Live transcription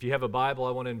If you have a Bible,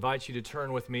 I want to invite you to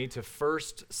turn with me to 1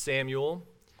 Samuel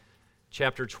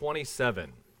chapter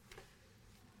 27.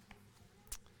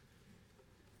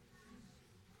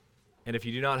 And if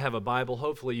you do not have a Bible,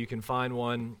 hopefully you can find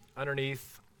one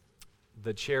underneath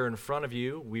the chair in front of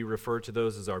you. We refer to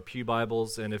those as our pew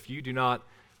Bibles. And if you do not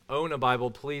own a Bible,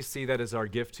 please see that as our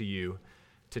gift to you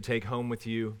to take home with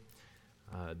you.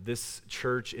 This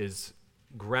church is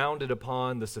grounded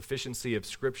upon the sufficiency of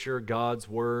Scripture, God's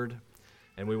Word,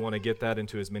 and we want to get that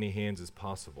into as many hands as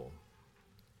possible.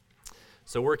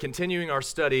 So we're continuing our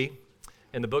study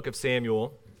in the book of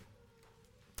Samuel,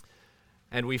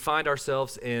 and we find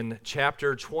ourselves in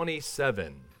chapter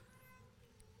 27.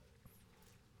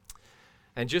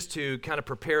 And just to kind of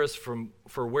prepare us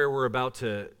for where we're about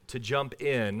to jump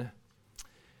in,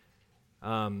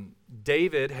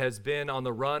 David has been on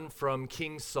the run from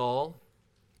King Saul.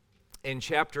 In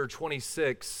chapter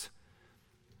 26,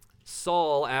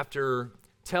 Saul, after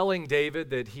telling David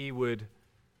that he would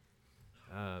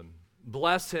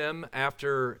bless him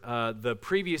after the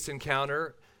previous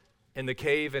encounter in the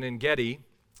cave and in Gedi,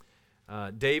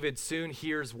 David soon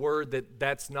hears word that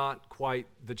that's not quite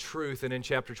the truth. And in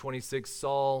chapter 26,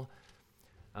 Saul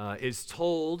is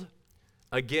told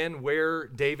again where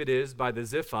David is by the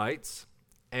Ziphites,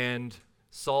 and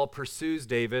Saul pursues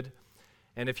David.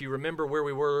 And if you remember where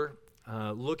we were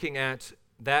looking at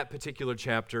that particular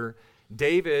chapter,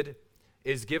 David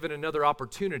is given another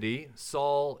opportunity.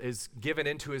 Saul is given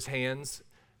into his hands.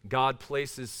 God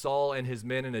places Saul and his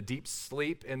men in a deep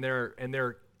sleep in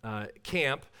their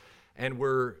camp. And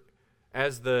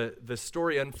as the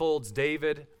story unfolds,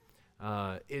 David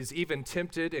is even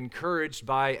tempted, encouraged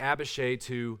by Abishai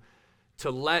to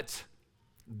let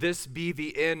this be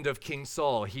the end of King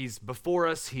Saul. He's before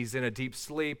us. He's in a deep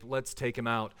sleep. Let's take him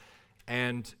out.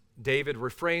 And David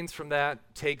refrains from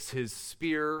that, takes his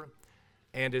spear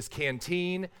and his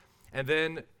canteen, and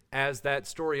then as that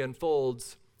story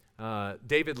unfolds,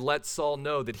 David lets Saul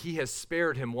know that he has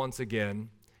spared him once again.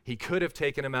 He could have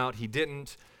taken him out. He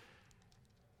didn't.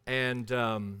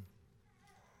 And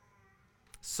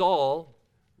Saul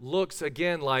looks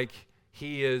again like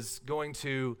he is going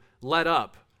to let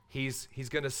up. He's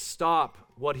going to stop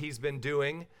what he's been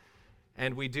doing.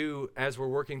 And we do, as we're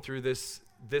working through this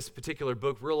particular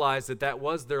book, realize that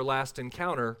was their last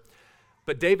encounter.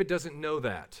 But David doesn't know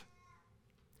that.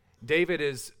 David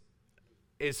is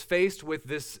faced with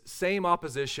this same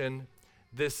opposition,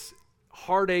 this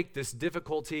heartache, this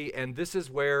difficulty, and this is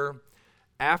where,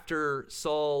 after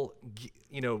Saul,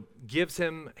 gives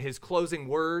him his closing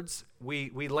words, we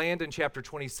land in chapter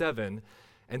 27,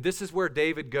 and this is where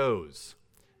David goes.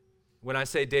 When I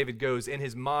say David goes, in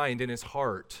his mind, in his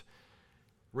heart.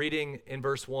 Reading in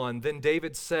verse 1, "Then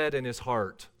David said in his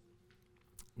heart,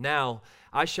 'Now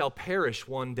I shall perish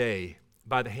one day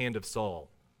by the hand of Saul.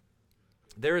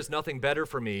 There is nothing better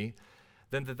for me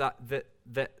than that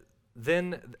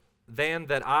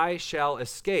I shall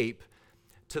escape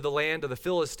to the land of the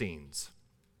Philistines.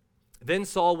 Then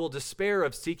Saul will despair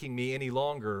of seeking me any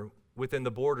longer within the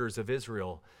borders of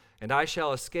Israel, and I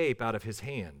shall escape out of his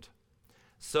hand.'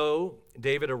 So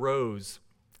David arose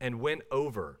and went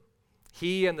over,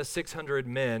 he and the 600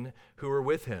 men who were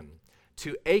with him,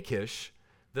 to Achish,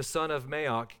 the son of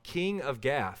Maoch, king of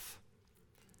Gath.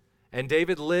 And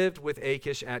David lived with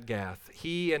Achish at Gath,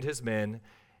 he and his men,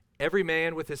 every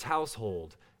man with his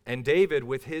household, and David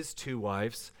with his 2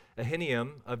 wives,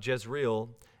 Ahinoam of Jezreel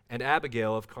and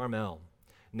Abigail of Carmel,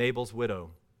 Nabal's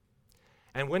widow.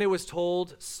 And when it was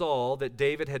told Saul that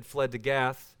David had fled to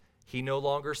Gath, he no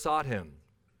longer sought him.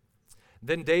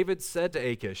 Then David said to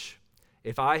Achish,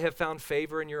 'If I have found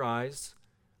favor in your eyes,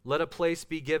 let a place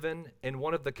be given in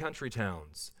one of the country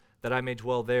towns, that I may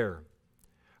dwell there.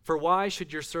 For why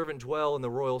should your servant dwell in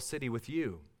the royal city with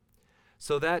you?'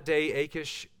 So that day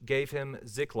Achish gave him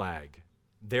Ziklag.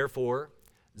 Therefore,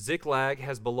 Ziklag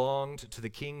has belonged to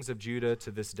the kings of Judah to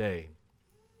this day.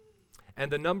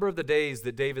 And the number of the days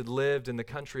that David lived in the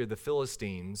country of the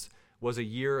Philistines was 1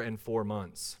 year and 4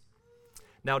 months.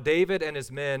 Now David and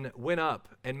his men went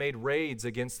up and made raids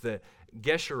against the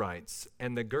Geshurites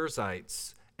and the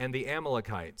Girzites and the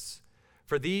Amalekites,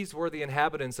 for these were the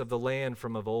inhabitants of the land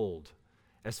from of old,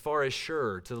 as far as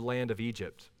Shur to the land of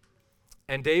Egypt.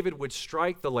 And David would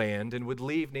strike the land and would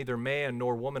leave neither man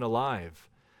nor woman alive,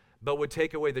 but would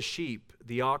take away the sheep,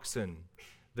 the oxen,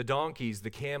 the donkeys, the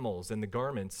camels, and the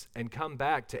garments, and come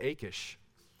back to Achish.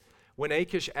 When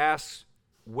Achish asked,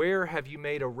 'Where have you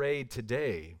made a raid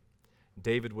today?'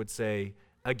 David would say,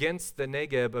 'Against the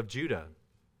Negeb of Judah,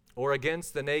 or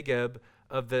against the Negeb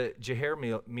of the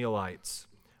Jerahmeelites,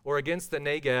 or against the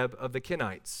Negeb of the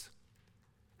Kenites.'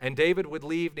 And David would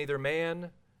leave neither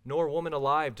man nor woman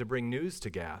alive to bring news to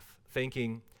Gath,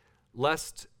 thinking,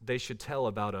 lest they should tell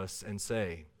about us and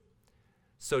say,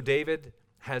 so David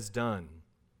has done.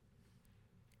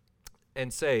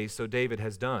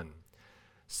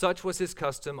 Such was his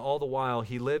custom all the while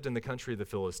he lived in the country of the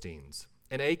Philistines.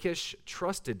 And Achish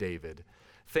trusted David,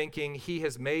 thinking he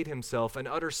has made himself an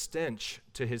utter stench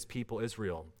to his people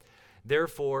Israel.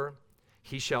 Therefore,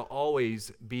 he shall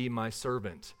always be my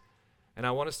servant. And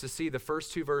I want us to see the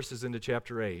first two verses into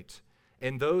chapter 8.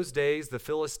 In those days, the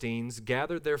Philistines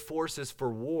gathered their forces for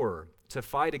war to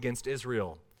fight against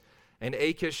Israel. And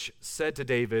Achish said to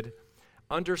David,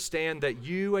 understand that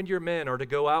you and your men are to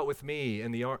go out with me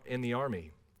in the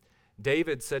army.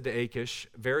 David said to Achish,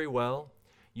 very well,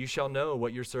 you shall know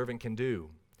what your servant can do.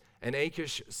 And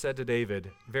Achish said to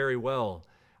David, very well,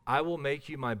 I will make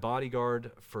you my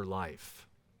bodyguard for life.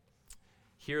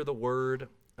 Hear the word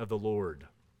of the Lord.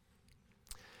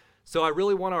 So I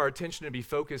really want our attention to be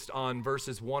focused on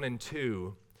verses 1 and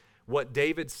 2, what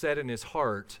David said in his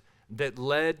heart that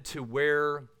led to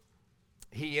where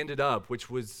he ended up, which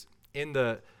was in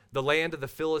the land of the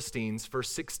Philistines for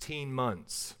 16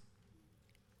 months.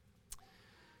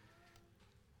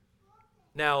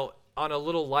 Now, on a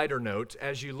little lighter note,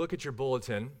 as you look at your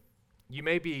bulletin, you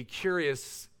may be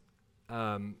curious,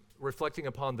 reflecting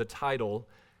upon the title,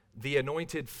 The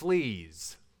Anointed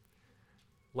Flees,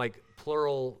 like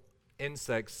plural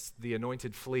insects, the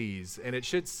anointed flees. And it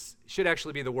should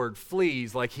actually be the word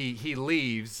flees, like he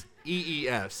leaves,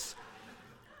 E-E-S.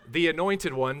 The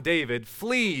anointed one, David,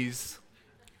 flees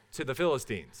to the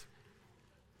Philistines.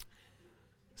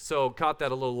 So caught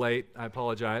that a little late, I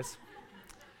apologize.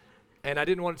 And I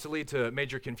didn't want it to lead to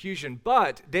major confusion,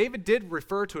 but David did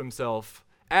refer to himself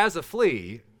as a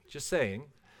flea, just saying,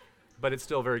 but it's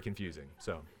still very confusing.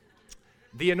 So,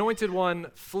 the anointed one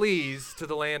flees to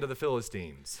the land of the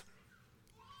Philistines.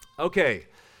 Okay,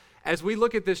 as we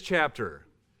look at this chapter,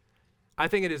 I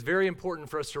think it is very important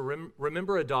for us to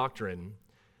remember a doctrine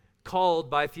called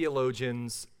by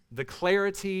theologians the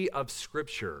clarity of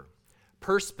Scripture,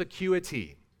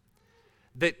 perspicuity,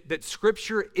 that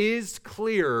Scripture is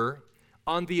clear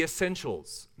on the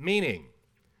essentials, meaning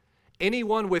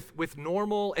anyone with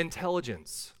normal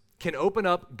intelligence can open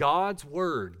up God's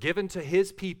word given to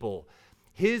his people,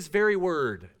 his very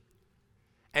word,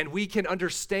 and we can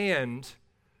understand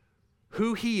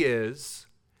who he is,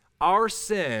 our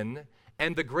sin,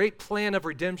 and the great plan of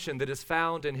redemption that is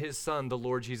found in his Son, the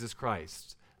Lord Jesus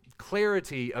Christ.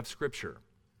 Clarity of Scripture.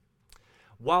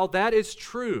 While that is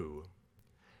true,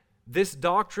 this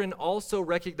doctrine also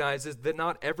recognizes that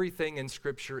not everything in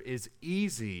Scripture is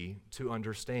easy to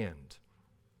understand.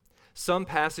 Some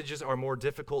passages are more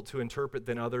difficult to interpret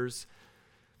than others,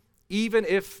 even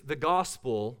if the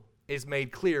gospel is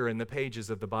made clear in the pages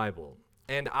of the Bible.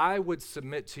 And I would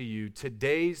submit to you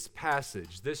today's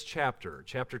passage, this chapter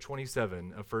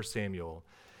 27 of 1 Samuel,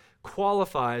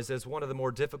 qualifies as one of the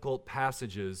more difficult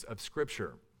passages of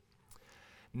Scripture.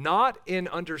 Not in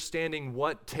understanding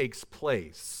what takes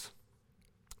place,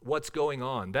 what's going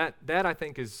on. That I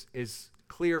think is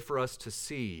clear for us to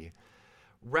see.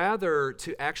 Rather,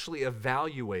 to actually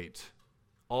evaluate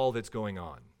all that's going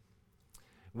on.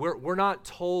 We're not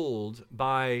told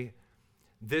by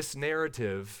this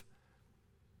narrative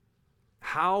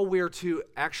how we're to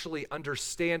actually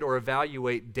understand or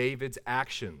evaluate David's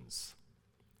actions.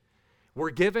 We're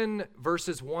given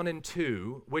verses 1 and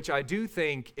 2, which I do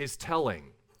think is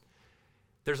telling.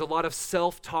 There's a lot of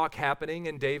self-talk happening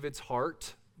in David's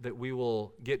heart that we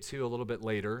will get to a little bit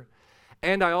later.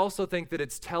 And I also think that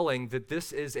it's telling that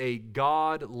this is a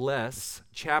God-less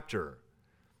chapter,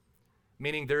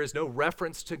 meaning there is no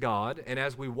reference to God. And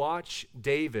as we watch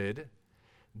David,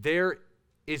 there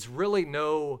is really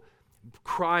no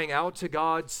crying out to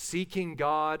God, seeking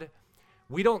God.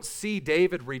 We don't see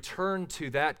David return to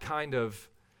that kind of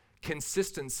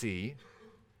consistency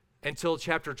until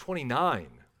chapter 29.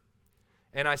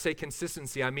 And I say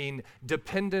consistency, I mean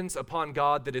dependence upon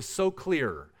God that is so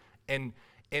clear. And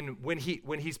when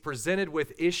he's presented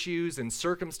with issues and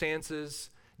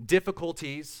circumstances,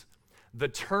 difficulties, the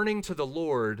turning to the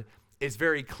Lord is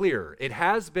very clear. It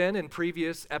has been in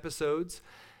previous episodes,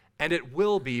 and it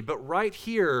will be. But right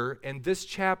here in this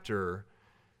chapter,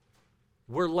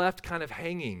 we're left kind of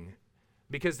hanging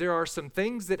because there are some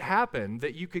things that happen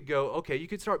that you could go, okay, you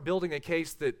could start building a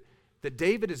case that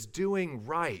David is doing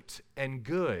right and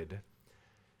good.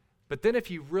 But then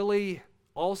if you really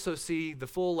also see the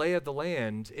full lay of the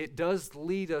land, it does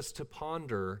lead us to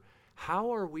ponder,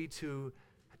 how are we to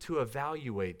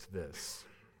evaluate this?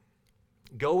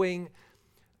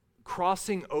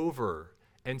 Crossing over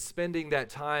and spending that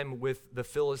time with the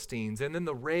Philistines, and then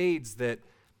the raids that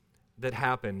that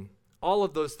happen, all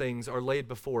of those things are laid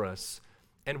before us,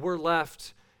 and we're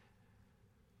left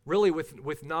really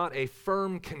with not a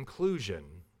firm conclusion,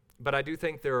 but I do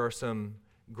think there are some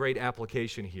great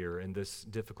application here in this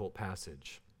difficult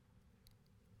passage.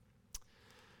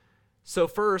 So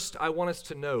first, I want us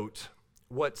to note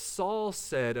what Saul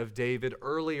said of David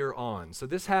earlier on. So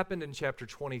this happened in chapter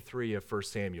 23 of 1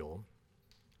 Samuel.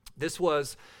 This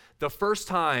was the first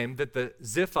time that the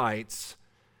Ziphites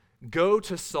go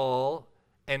to Saul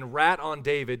and rat on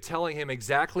David, telling him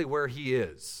exactly where he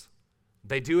is.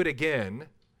 They do it again.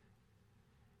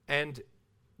 And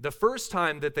the first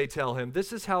time that they tell him,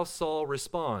 this is how Saul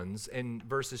responds in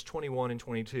verses 21 and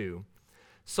 22.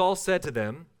 Saul said to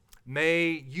them, "May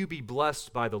you be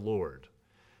blessed by the Lord,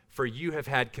 for you have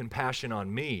had compassion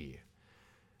on me.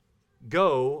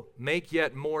 Go, make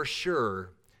yet more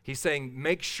sure." He's saying,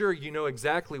 make sure you know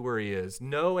exactly where he is.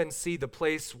 Know and see the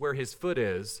place where his foot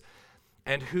is,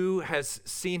 and who has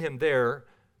seen him there,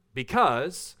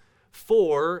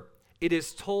 for it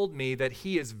is told me that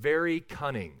he is very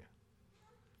cunning.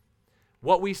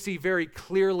 What we see very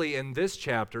clearly in this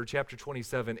chapter, chapter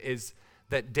 27, is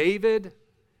that David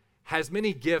has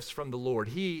many gifts from the Lord.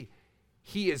 He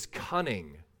is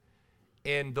cunning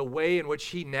in the way in which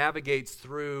he navigates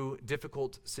through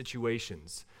difficult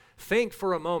situations. Think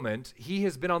for a moment, he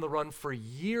has been on the run for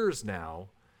years now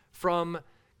from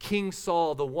King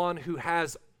Saul, the one who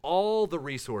has all the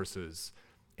resources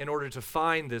in order to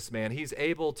find this man. He's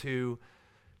able to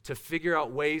figure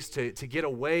out ways to get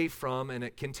away from and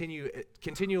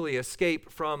continually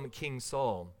escape from King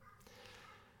Saul.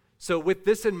 So with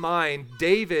this in mind,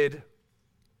 David,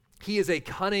 he is a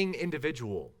cunning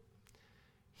individual.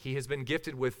 He has been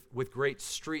gifted with great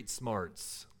street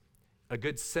smarts, a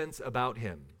good sense about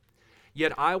him.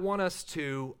 Yet I want us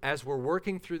to, as we're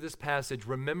working through this passage,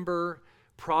 remember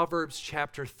Proverbs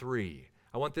chapter 3.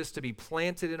 I want this to be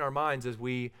planted in our minds as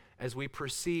we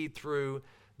proceed through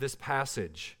this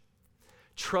passage.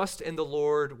 Trust in the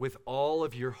Lord with all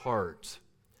of your heart,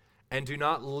 and do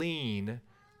not lean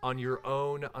on your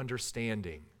own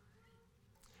understanding.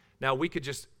 Now, we could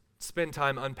just spend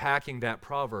time unpacking that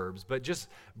Proverbs, but just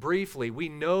briefly, we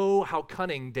know how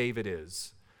cunning David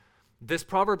is. This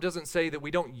proverb doesn't say that we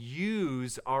don't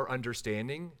use our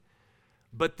understanding,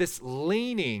 but this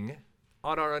leaning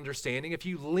on our understanding, if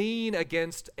you lean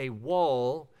against a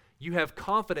wall, you have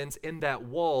confidence in that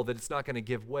wall that it's not going to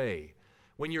give way.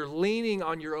 When you're leaning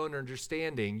on your own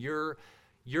understanding,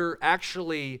 you're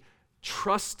actually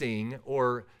trusting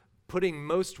or putting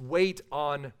most weight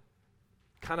on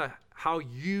kind of how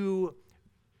you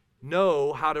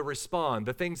know how to respond,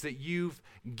 the things that you've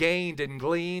gained and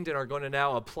gleaned and are going to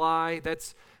now apply.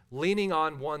 That's leaning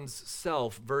on one's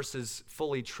self versus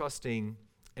fully trusting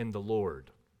in the Lord.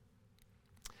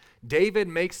 David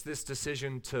makes this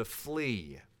decision to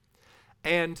flee.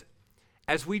 And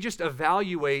as we just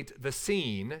evaluate the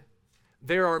scene,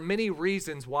 there are many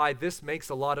reasons why this makes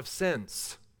a lot of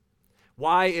sense,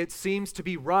 why it seems to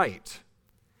be right.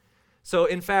 So,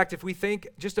 in fact, if we think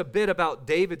just a bit about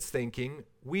David's thinking,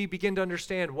 we begin to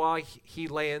understand why he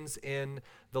lands in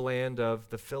the land of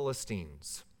the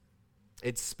Philistines.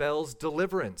 It spells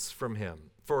deliverance for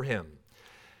him.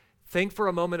 Think for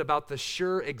a moment about the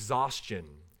sure exhaustion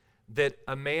that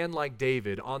a man like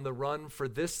David on the run for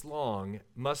this long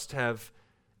must have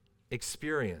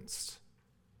experienced.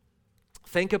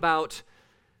 Think about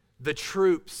the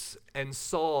troops and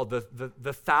Saul,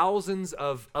 the thousands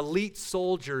of elite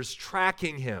soldiers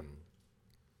tracking him,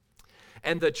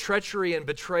 and the treachery and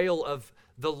betrayal of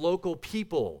the local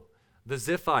people, the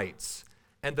Ziphites,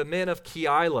 and the men of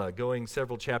Keilah, going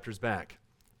several chapters back.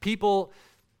 People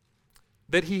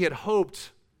that he had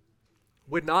hoped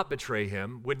would not betray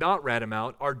him, would not rat him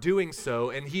out, are doing so,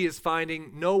 and he is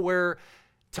finding nowhere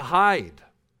to hide.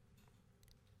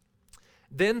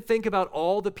 Then think about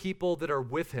all the people that are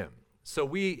with him. So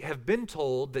we have been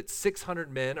told that 600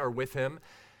 men are with him.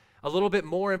 A little bit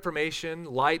more information,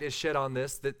 light is shed on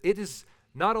this, that it is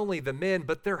not only the men,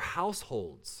 but their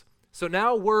households. So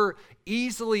now we're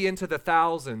easily into the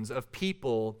thousands of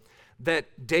people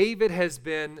that David has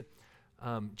been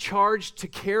charged to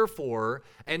care for,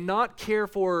 and not care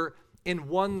for in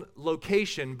one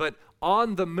location, but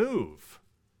on the move.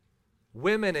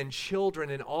 Women and children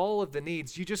and all of the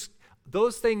needs.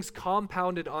 Those things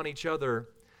compounded on each other,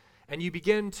 and you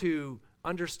begin to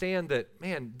understand that,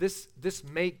 man, this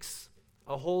makes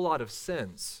a whole lot of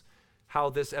sense how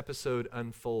this episode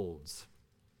unfolds.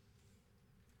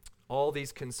 All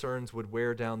these concerns would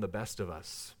wear down the best of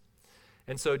us.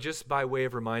 And so just by way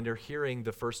of reminder, hearing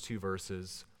the first two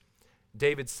verses,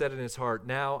 David said in his heart,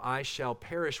 "Now I shall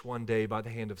perish one day by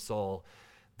the hand of Saul.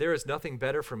 there is nothing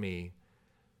better for me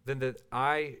than that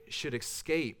I should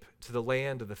escape to the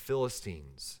land of the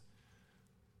Philistines.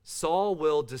 Saul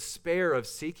will despair of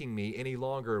seeking me any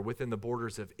longer within the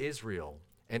borders of Israel,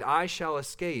 and I shall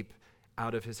escape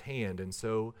out of his hand." And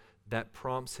so that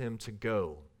prompts him to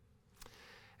go.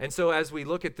 And so as we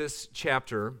look at this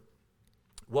chapter,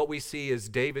 what we see is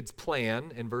David's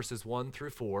plan in verses 1 through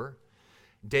 4,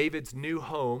 David's new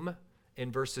home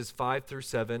in verses 5 through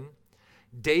 7,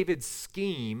 David's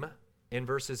scheme in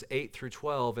verses 8 through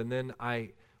 12, and then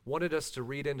I wanted us to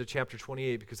read into chapter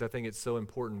 28 because I think it's so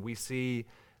important. We see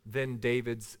then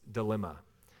David's dilemma.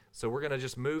 So we're going to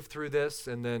just move through this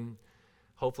and then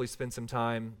hopefully spend some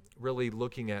time really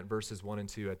looking at verses 1 and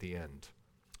 2 at the end.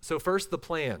 So first, the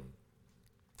plan.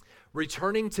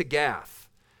 Returning to Gath.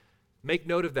 Make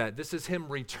note of that. This is him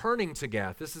returning to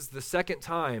Gath. This is the second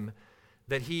time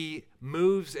that he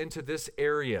moves into this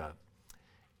area.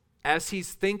 As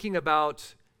he's thinking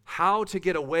about how to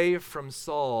get away from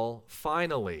Saul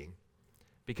finally,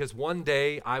 because one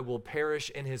day I will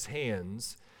perish in his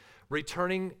hands,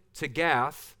 returning to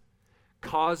Gath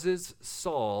causes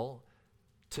Saul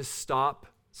to stop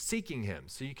seeking him.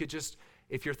 So you could just,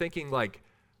 if you're thinking like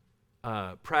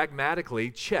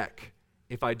pragmatically, check.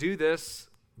 If I do this,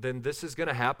 then this is going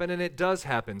to happen, and it does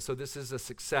happen. So this is a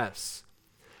success.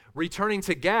 Returning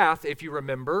to Gath, if you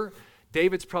remember,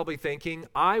 David's probably thinking,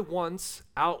 I once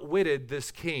outwitted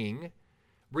this king.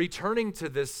 Returning to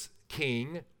this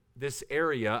king, this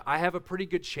area, I have a pretty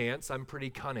good chance, I'm pretty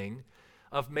cunning,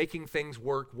 of making things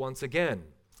work once again.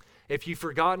 If you've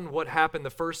forgotten what happened the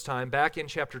first time, back in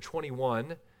chapter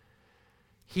 21,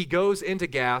 he goes into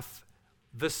Gath.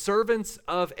 The servants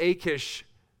of Achish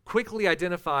quickly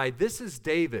identify, this is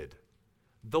David,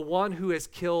 the one who has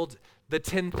killed the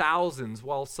 10,000s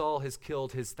while Saul has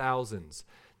killed his thousands.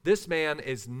 This man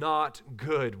is not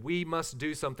good. We must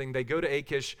do something. They go to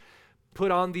Achish,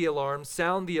 put on the alarms,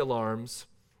 sound the alarms,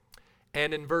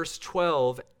 and in verse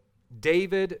 12,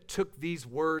 David took these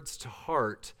words to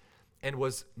heart and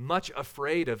was much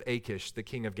afraid of Achish, the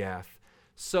king of Gath.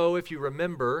 So, if you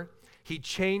remember, he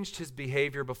changed his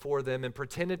behavior before them and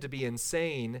pretended to be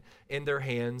insane in their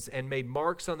hands and made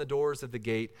marks on the doors of the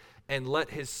gate and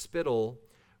let his spittle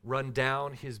run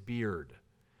down his beard.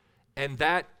 And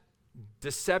that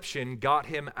deception got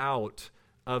him out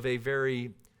of a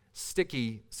very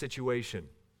sticky situation.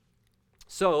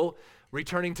 So,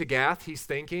 returning to Gath, he's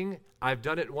thinking, I've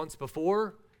done it once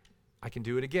before, I can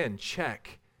do it again.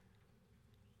 Check.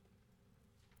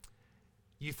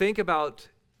 You think about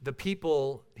the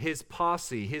people, his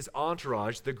posse, his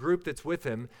entourage, the group that's with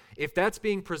him, if that's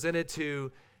being presented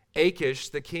to Achish,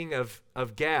 the king of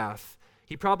Gath,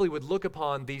 he probably would look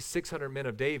upon these 600 men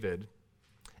of David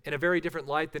in a very different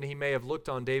light than he may have looked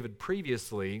on David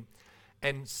previously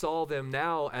and saw them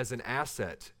now as an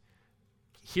asset.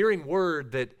 Hearing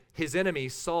word that his enemy,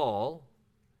 Saul,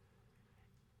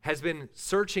 has been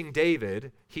searching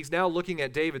David, he's now looking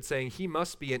at David saying, he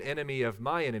must be an enemy of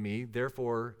my enemy,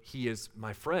 therefore he is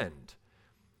my friend.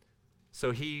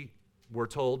 So we're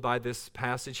told by this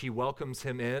passage, he welcomes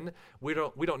him in. We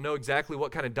don't know exactly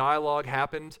what kind of dialogue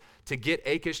happened to get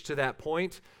Achish to that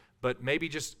point, but maybe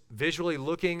just visually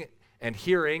looking and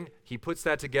hearing, he puts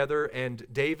that together, and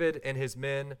David and his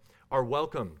men are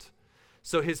welcomed.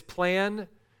 So his plan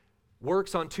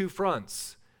works on two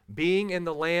fronts. Being in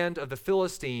the land of the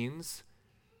Philistines,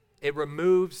 it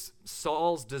removes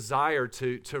Saul's desire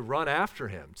to run after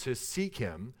him, to seek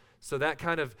him. So that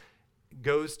kind of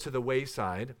goes to the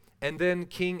wayside. And then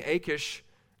King Achish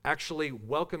actually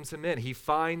welcomes him in. He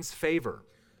finds favor.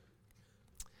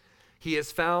 He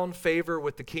has found favor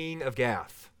with the king of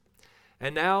Gath.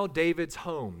 And now David's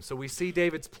home. So we see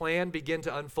David's plan begin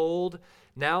to unfold.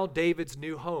 Now David's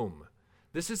new home.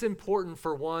 This is important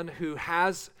for one who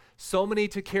has so many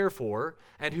to care for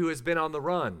and who has been on the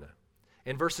run.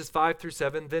 In verses 5 through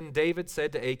 7, then David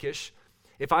said to Achish,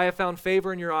 if I have found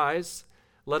favor in your eyes,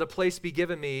 let a place be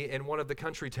given me in one of the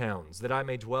country towns, that I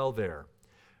may dwell there.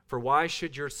 For why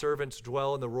should your servants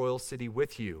dwell in the royal city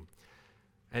with you?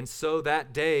 And so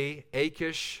that day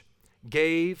Achish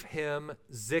gave him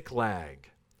Ziklag,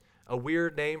 a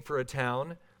weird name for a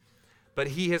town, but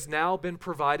he has now been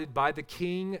provided by the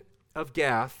king of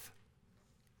Gath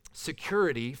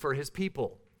security for his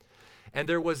people. And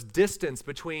there was distance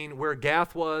between where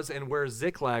Gath was and where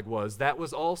Ziklag was. That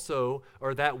was also,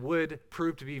 or that would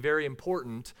prove to be very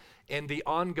important in the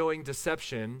ongoing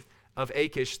deception of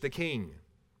Achish the king.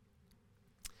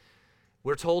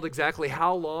 We're told exactly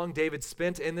how long David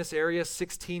spent in this area,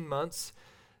 16 months,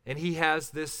 and he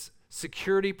has this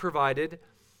security provided.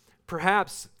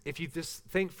 Perhaps, if you just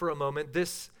think for a moment,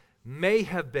 this may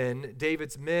have been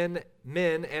David's men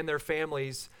and their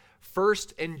families'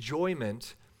 first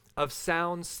enjoyment of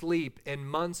sound sleep in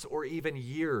months or even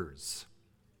years.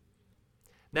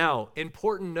 Now,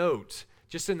 important note,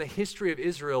 just in the history of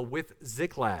Israel with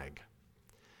Ziklag.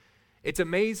 It's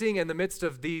amazing in the midst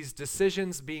of these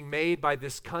decisions being made by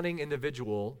this cunning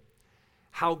individual,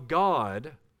 how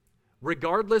God,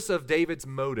 regardless of David's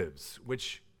motives,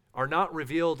 which are not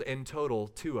revealed in total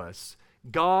to us,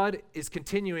 God is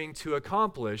continuing to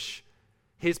accomplish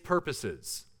his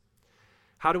purposes.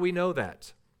 How do we know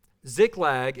that?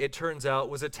 Ziklag, it turns out,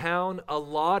 was a town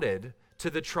allotted to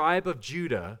the tribe of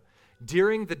Judah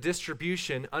during the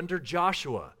distribution under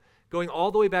Joshua. Going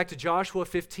all the way back to Joshua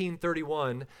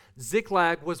 15:31,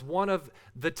 Ziklag was one of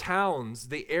the towns,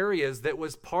 the areas that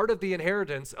was part of the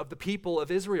inheritance of the people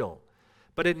of Israel,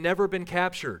 but had never been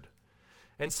captured.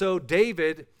 And so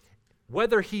David,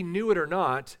 whether he knew it or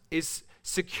not, is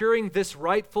securing this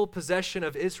rightful possession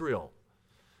of Israel.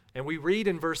 And we read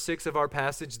in verse 6 of our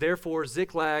passage, "Therefore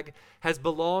Ziklag has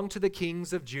belonged to the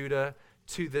kings of Judah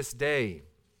to this day."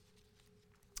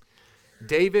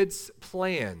 David's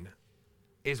plan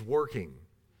is working.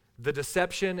 The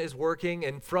deception is working,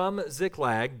 and from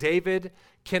Ziklag, David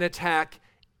can attack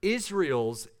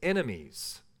Israel's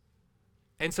enemies.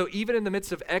 And so even in the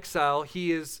midst of exile,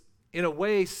 he is in a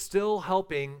way still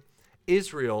helping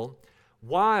Israel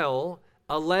while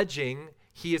alleging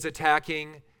he is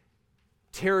attacking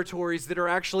territories that are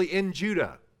actually in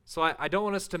Judah. So I don't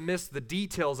want us to miss the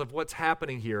details of what's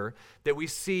happening here that we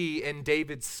see in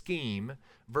David's scheme,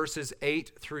 verses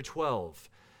 8 through 12.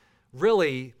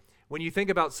 Really, when you think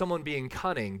about someone being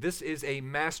cunning, this is a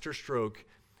masterstroke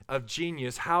of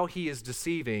genius, how he is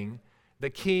deceiving the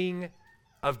king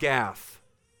of Gath.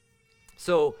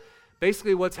 So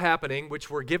basically what's happening, which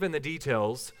we're given the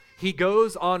details, he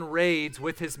goes on raids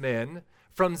with his men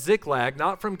from Ziklag,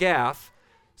 not from Gath.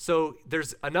 So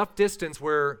there's enough distance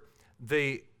where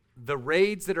the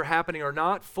raids that are happening are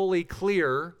not fully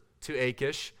clear to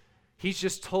Achish. He's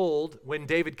just told when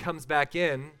David comes back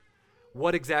in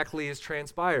what exactly has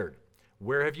transpired.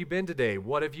 Where have you been today?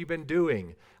 What have you been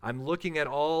doing? I'm looking at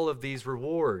all of these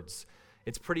rewards.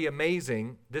 It's pretty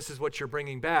amazing. This is what you're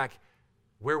bringing back.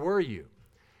 Where were you?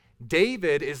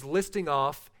 David is listing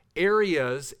off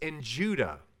areas in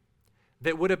Judah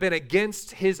that would have been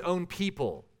against his own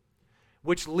people,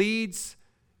 which leads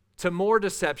to more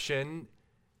deception.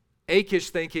 Achish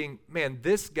thinking, man,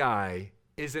 this guy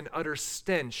is an utter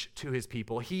stench to his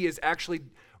people. He is actually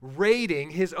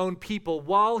raiding his own people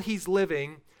while he's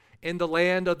living in the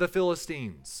land of the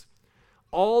Philistines.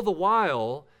 All the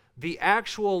while, the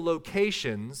actual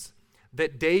locations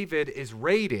that David is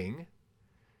raiding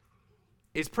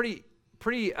is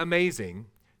pretty amazing.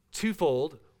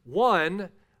 Twofold. One,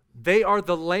 they are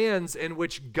the lands in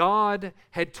which God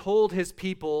had told his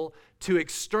people to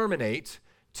exterminate,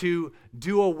 to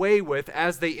do away with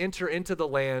as they enter into the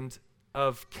land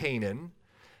of Canaan.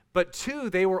 But two,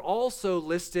 they were also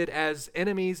listed as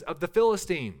enemies of the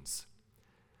Philistines.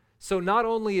 So not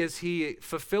only is he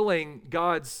fulfilling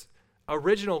God's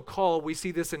original call, we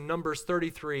see this in Numbers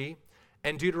 33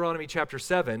 and Deuteronomy chapter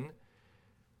 7.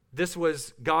 This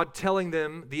was God telling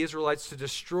them, the Israelites, to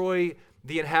destroy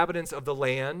the inhabitants of the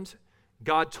land.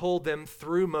 God told them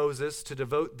through Moses to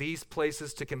devote these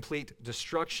places to complete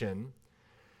destruction.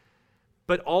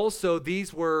 But also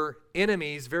these were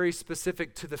enemies very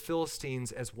specific to the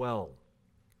Philistines as well.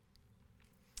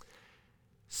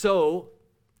 So,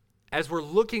 as we're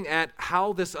looking at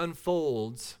how this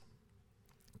unfolds,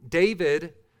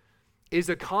 David is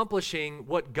accomplishing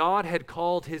what God had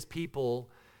called his people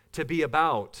to be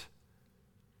about.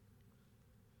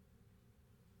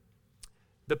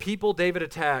 The people David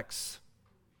attacks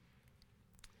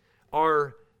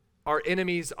are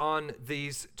enemies on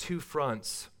these two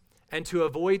fronts. And to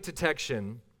avoid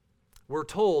detection, we're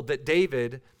told that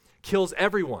David kills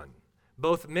everyone,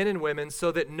 both men and women,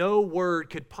 so that no word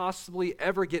could possibly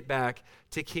ever get back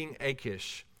to King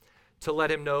Achish to let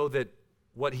him know that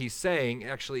what he's saying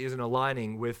actually isn't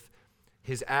aligning with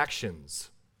his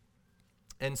actions.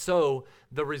 And so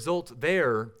the result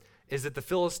there is that the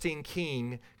Philistine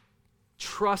king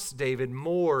trusts David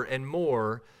more and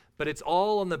more, but it's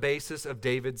all on the basis of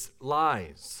David's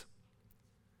lies.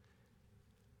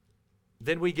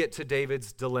 Then we get to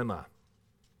David's dilemma.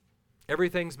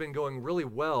 Everything's been going really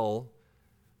well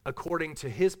according to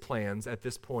his plans at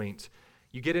this point.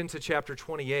 You get into chapter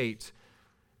 28,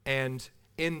 and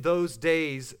in those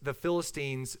days, the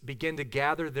Philistines begin to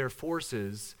gather their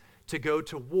forces to go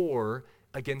to war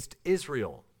against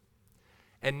Israel.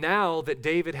 And now that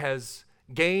David has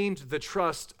gained the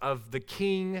trust of the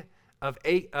king of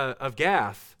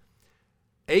Gath,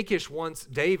 Achish wants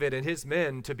David and his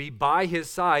men to be by his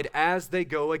side as they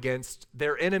go against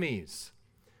their enemies,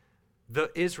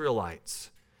 the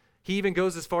Israelites. He even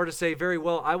goes as far to say, very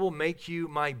well, I will make you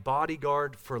my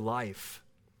bodyguard for life.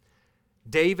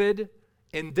 David,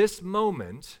 in this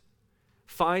moment,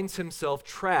 finds himself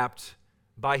trapped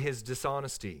by his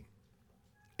dishonesty.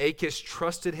 Achish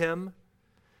trusted him,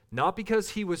 not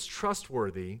because he was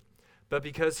trustworthy, but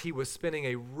because he was spinning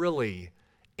a really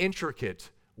intricate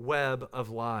web of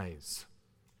lies.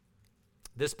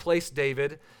 This placed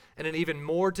David in an even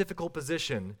more difficult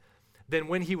position than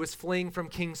when he was fleeing from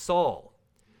King Saul.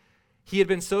 He had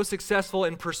been so successful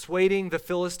in persuading the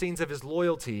Philistines of his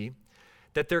loyalty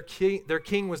that their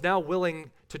king was now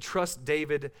willing to trust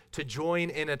David to join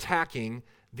in attacking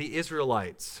the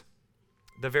Israelites,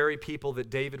 the very people that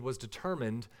David was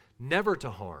determined never to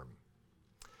harm.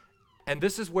 And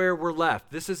this is where we're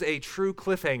left. This is a true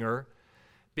cliffhanger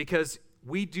because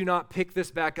we do not pick this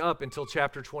back up until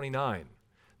chapter 29.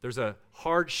 There's a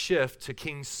hard shift to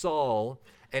King Saul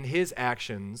and his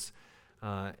actions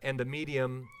and the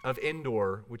medium of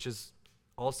Endor, which is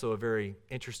also a very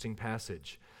interesting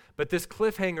passage. But this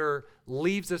cliffhanger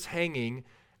leaves us hanging,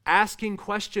 asking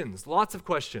questions, lots of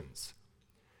questions.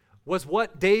 Was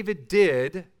what David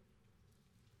did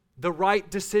the right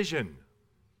decision?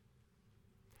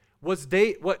 Was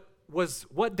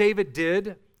what David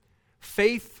did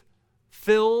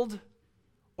faith-filled,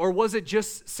 or was it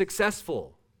just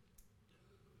successful?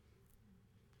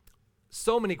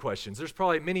 So many questions. There's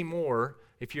probably many more.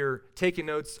 If you're taking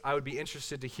notes, I would be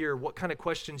interested to hear what kind of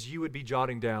questions you would be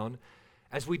jotting down,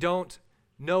 as we don't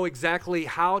know exactly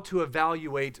how to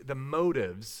evaluate the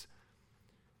motives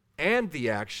and the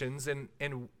actions and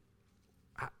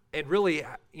really,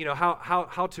 you know,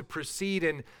 how to proceed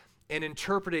in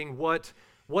interpreting what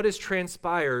has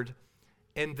transpired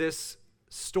in this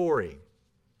story.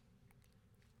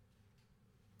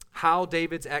 How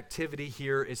David's activity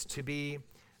here is to be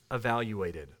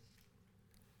evaluated.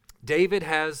 David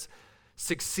has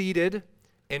succeeded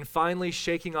in finally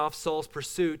shaking off Saul's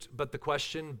pursuit, but the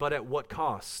question, but at what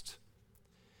cost?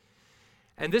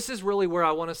 And this is really where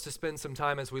I want us to spend some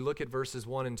time as we look at verses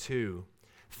 1 and 2.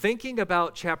 Thinking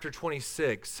about chapter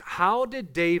 26, how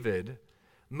did David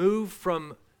move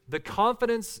from the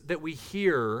confidence that we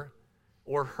hear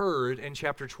or heard in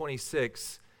chapter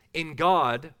 26 in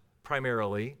God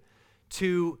primarily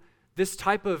to this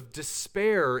type of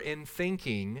despair in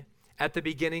thinking at the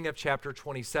beginning of chapter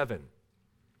 27?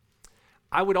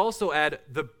 I would also add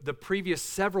the previous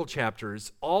several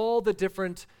chapters, all the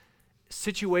different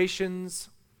situations,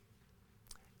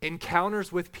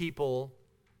 encounters with people,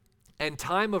 and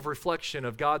time of reflection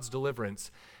of God's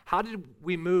deliverance. How did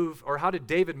we move, or how did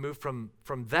David move from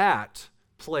that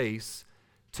place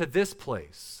to this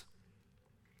place?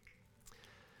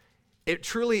 It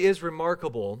truly is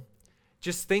remarkable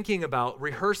just thinking about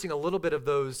rehearsing a little bit of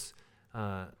those,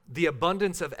 the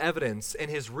abundance of evidence in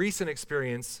his recent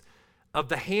experience of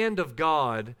the hand of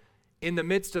God in the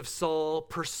midst of Saul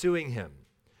pursuing him,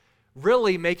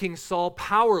 really making Saul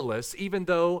powerless, even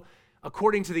though,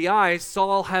 according to the eyes,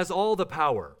 Saul has all the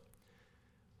power,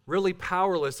 really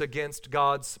powerless against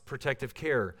God's protective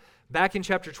care. Back in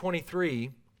chapter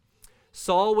 23,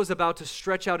 Saul was about to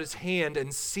stretch out his hand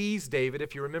and seize David,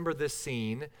 if you remember this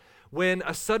scene, when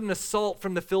a sudden assault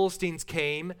from the Philistines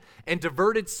came and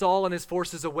diverted Saul and his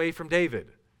forces away from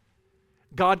David.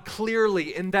 God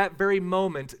clearly, in that very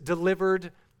moment,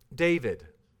 delivered David.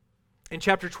 In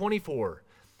chapter 24,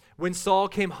 when Saul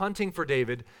came hunting for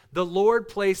David, the Lord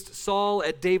placed Saul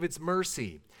at David's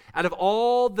mercy. Out of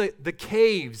all the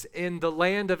caves in the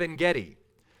land of En-Gedi,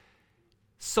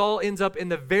 Saul ends up in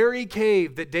the very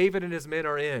cave that David and his men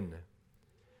are in.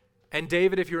 And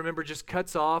David, if you remember, just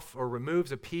cuts off or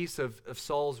removes a piece of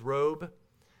Saul's robe.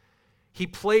 He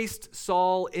placed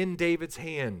Saul in David's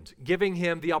hand, giving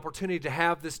him the opportunity to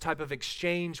have this type of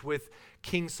exchange with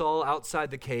King Saul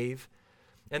outside the cave.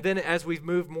 And then as we've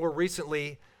moved more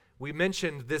recently, we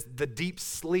mentioned the deep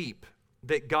sleep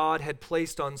that God had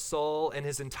placed on Saul and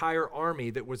his entire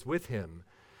army that was with him,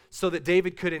 so that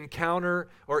David could encounter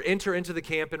or enter into the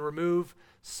camp and remove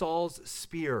Saul's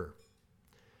spear.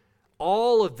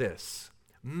 All of this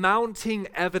mounting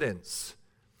evidence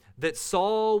that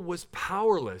Saul was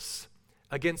powerless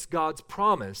against God's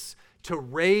promise to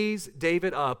raise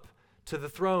David up to the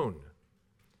throne.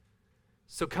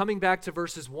 So coming back to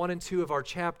verses 1 and 2 of our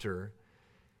chapter,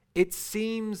 it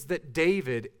seems that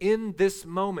David, in this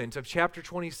moment of chapter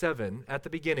 27, at the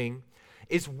beginning,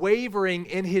 is wavering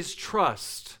in his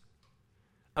trust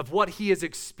of what he has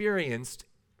experienced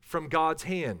from God's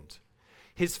hand.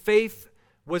 His faith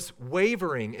was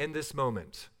wavering in this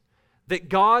moment. that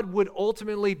God would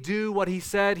ultimately do what he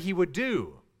said he would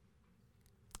do.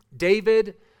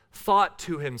 David thought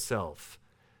to himself.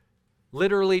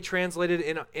 Literally translated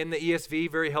in the ESV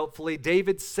very helpfully,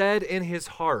 David said in his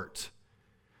heart.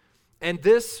 And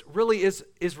this really is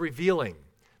revealing.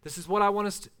 This is what I want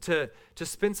us to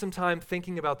spend some time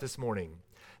thinking about this morning.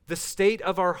 The state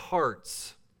of our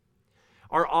hearts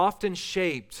are often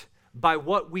shaped by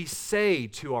what we say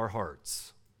to our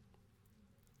hearts.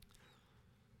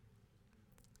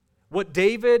 What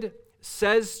David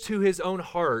says to his own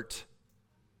heart,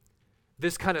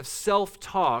 this kind of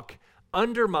self-talk,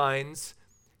 undermines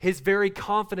his very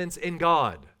confidence in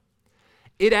God.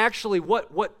 It actually,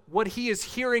 what he is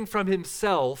hearing from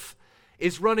himself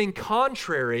is running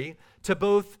contrary to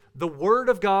both the Word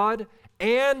of God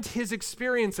and his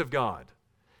experience of God.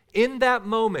 In that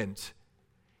moment,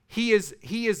 he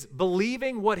is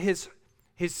believing what his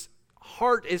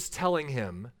heart is telling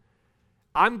him.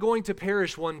 I'm going to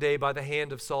perish one day by the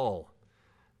hand of Saul.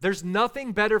 There's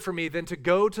nothing better for me than to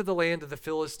go to the land of the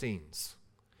Philistines,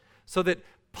 so that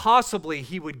possibly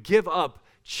he would give up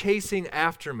chasing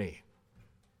after me.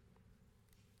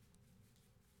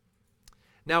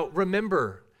 Now,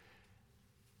 remember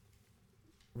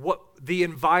what the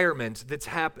environment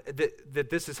that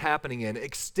this is happening in.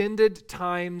 Extended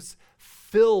times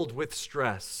filled with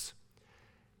stress,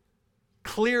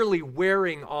 clearly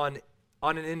wearing on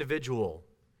an individual.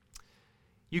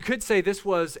 You could say this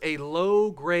was a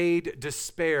low-grade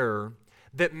despair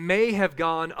that may have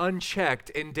gone unchecked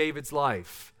in David's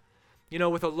life. You know,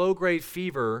 with a low-grade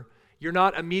fever, you're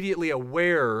not immediately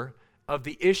aware of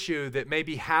the issue that may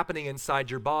be happening inside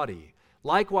your body.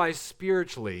 Likewise,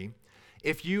 spiritually,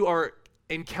 if you are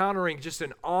encountering just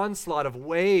an onslaught of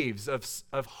waves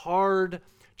of hard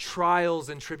trials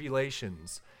and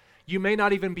tribulations, you may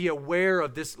not even be aware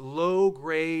of this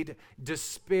low-grade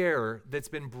despair that's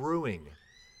been brewing,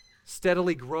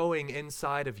 steadily growing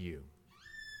inside of you.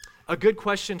 A good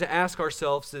question to ask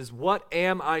ourselves is, what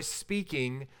am I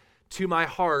speaking to my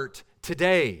heart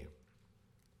today?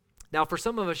 Now, for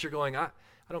some of us, you're going, I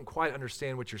don't quite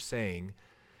understand what you're saying,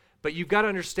 but you've got to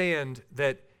understand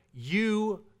that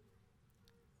you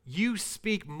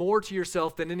speak more to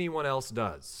yourself than anyone else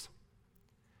does.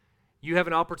 You have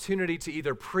an opportunity to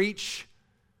either preach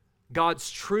God's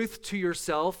truth to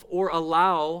yourself or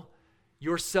allow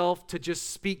yourself to just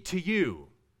speak to you.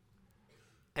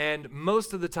 And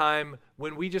most of the time,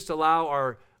 when we just allow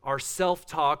our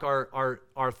self-talk,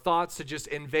 our thoughts to just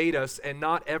invade us and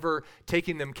not ever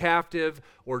taking them captive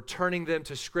or turning them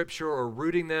to Scripture or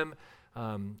rooting them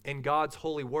in God's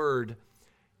holy word,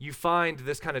 you find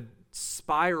this kind of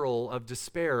spiral of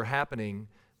despair happening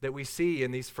that we see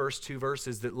in these first two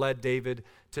verses that led David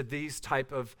to these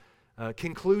type of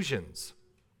conclusions.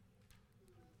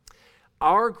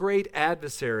 Our great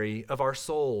adversary of our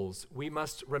souls, we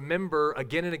must remember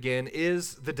again and again,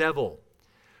 is the devil,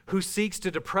 who seeks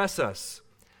to depress us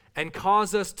and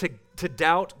cause us to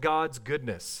doubt God's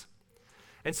goodness.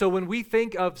 And so when we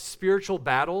think of spiritual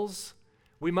battles,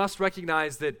 we must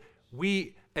recognize that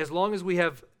as long as we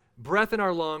have breath in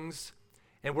our lungs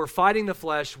and we're fighting the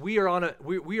flesh, we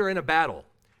are in a battle.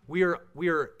 We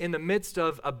are in the midst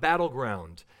of a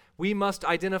battleground. We must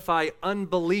identify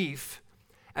unbelief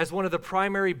as one of the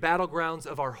primary battlegrounds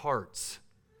of our hearts.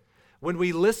 When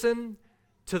we listen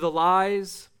to the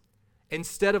lies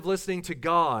instead of listening to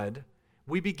God,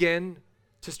 we begin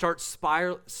to start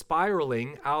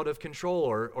spiraling out of control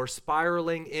or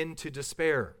spiraling into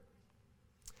despair.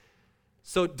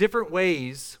 So different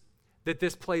ways that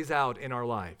this plays out in our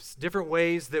lives, different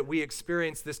ways that we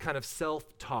experience this kind of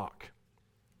self-talk.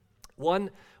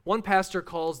 One pastor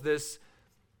calls this,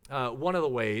 one of the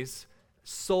ways,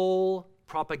 soul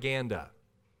propaganda.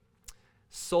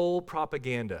 Soul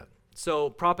propaganda. So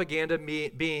propaganda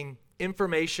being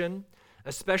information,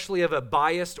 especially of a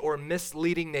biased or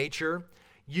misleading nature,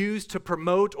 used to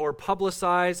promote or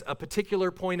publicize a particular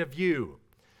point of view,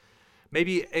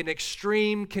 maybe an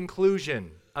extreme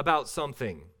conclusion about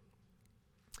something.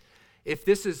 If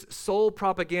this is soul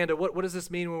propaganda, what does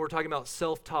this mean when we're talking about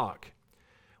self-talk?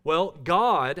 Well,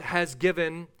 God has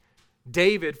given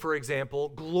David, for example,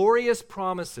 glorious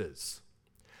promises.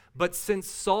 But since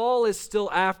Saul is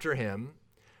still after him,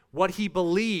 what he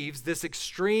believes, this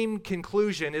extreme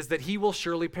conclusion, is that he will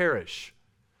surely perish.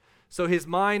 So his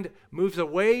mind moves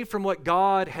away from what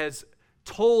God has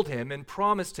told him and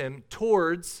promised him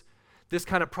towards this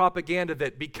kind of propaganda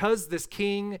that because this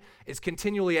king is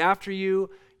continually after you,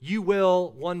 you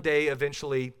will one day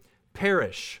eventually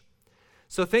perish.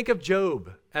 So think of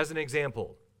Job as an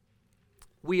example.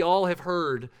 We all have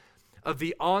heard of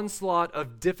the onslaught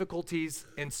of difficulties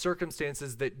and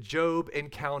circumstances that Job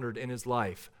encountered in his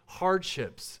life,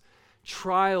 hardships,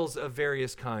 trials of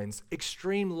various kinds,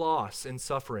 extreme loss and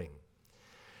suffering.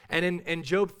 And in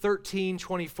Job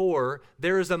 13:24,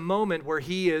 there is a moment where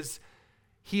he is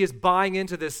buying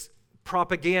into this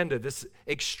propaganda, this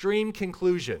extreme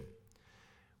conclusion,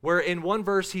 where in one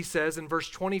verse he says, in verse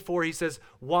 24, he says,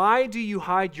 "Why do you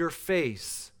hide your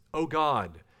face, O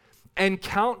God, and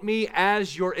count me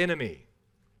as your enemy?"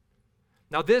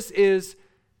 Now this is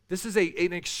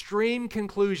an extreme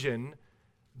conclusion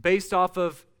based off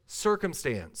of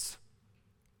circumstance.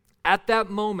 At that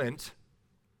moment,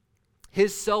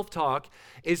 his self-talk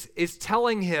is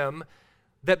telling him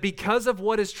that because of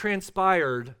what has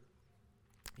transpired,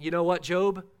 you know what,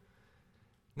 Job?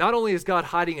 Not only is God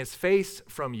hiding his face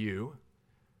from you,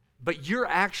 but you're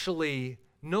actually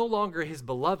no longer his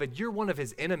beloved. You're one of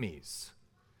his enemies.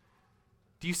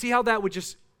 Do you see how that would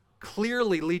just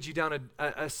clearly lead you down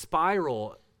a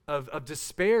spiral of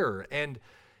despair and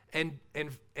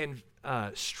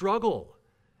struggle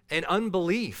and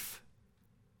unbelief?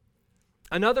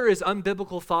 Another is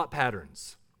unbiblical thought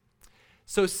patterns.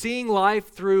 So seeing life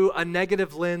through a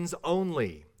negative lens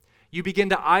only, you begin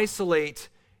to isolate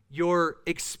your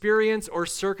experience or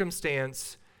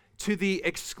circumstance to the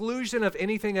exclusion of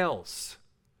anything else.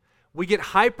 We get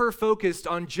hyper-focused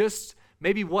on just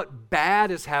maybe what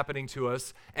bad is happening to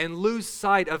us and lose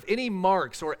sight of any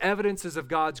marks or evidences of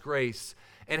God's grace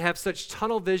and have such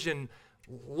tunnel vision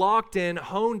locked in,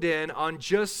 honed in on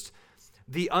just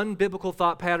the unbiblical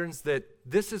thought patterns that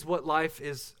this is what life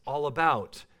is all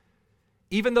about.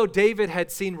 Even though David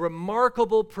had seen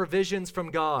remarkable provisions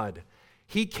from God,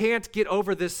 he can't get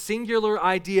over this singular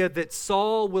idea that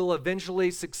Saul will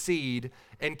eventually succeed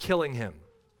in killing him.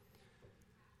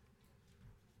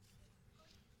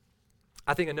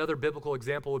 I think another biblical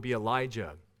example would be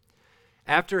Elijah.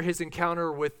 After his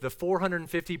encounter with the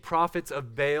 450 prophets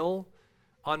of Baal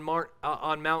on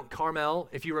Mount Carmel,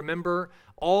 if you remember,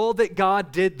 all that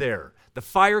God did there, the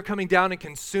fire coming down and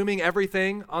consuming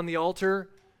everything on the altar,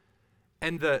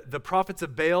 and the prophets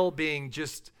of Baal being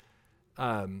just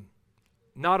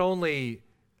not only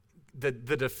the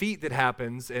defeat that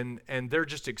happens and they're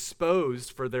just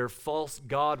exposed for their false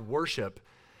God worship,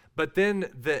 but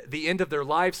then the end of their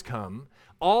lives come.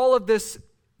 All of this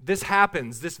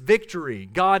happens, this victory,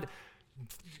 God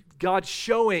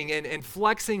showing and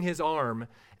flexing his arm,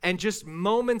 and just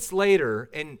moments later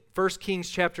in 1 Kings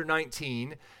chapter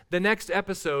 19, the next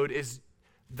episode is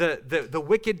the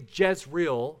wicked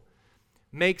Jezreel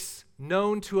makes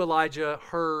known to Elijah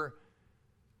her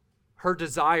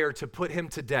desire to put him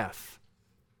to death.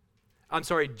 I'm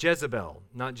sorry, Jezebel,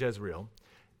 not Jezreel.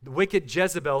 The wicked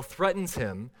Jezebel threatens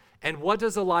him, and what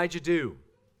does Elijah do?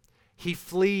 He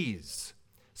flees.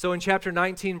 So in chapter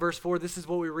 19, verse 4, this is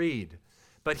what we read.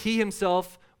 But he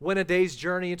himself went a day's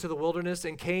journey into the wilderness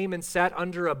and came and sat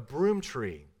under a broom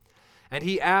tree. And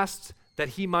he asked that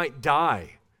he might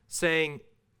die, saying,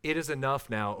 "It is enough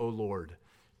now, O Lord.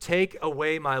 Take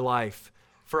away my life,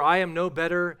 for I am no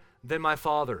better than my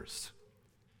fathers."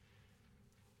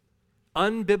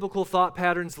 Unbiblical thought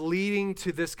patterns leading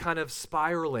to this kind of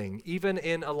spiraling, even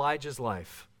in Elijah's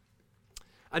life.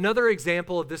 Another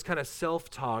example of this kind of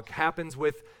self-talk happens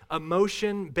with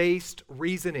emotion-based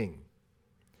reasoning.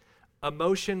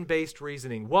 Emotion-based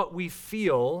reasoning. What we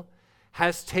feel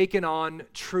has taken on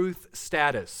truth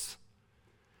status.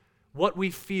 What we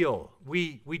feel.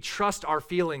 We trust our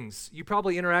feelings. You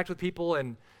probably interact with people,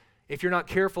 and if you're not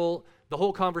careful, the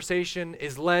whole conversation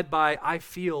is led by, "I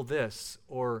feel this,"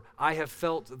 or "I have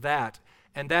felt that."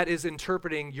 And that is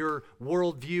interpreting your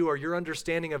worldview or your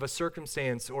understanding of a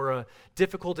circumstance or a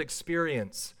difficult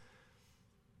experience.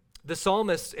 The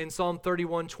psalmist in Psalm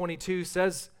 31:22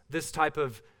 says this type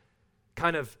of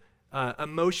kind of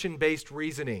emotion-based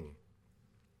reasoning,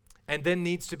 and then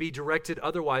needs to be directed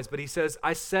otherwise. But he says,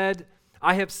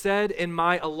 I have said in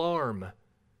my alarm,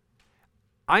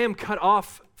 I am cut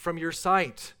off from your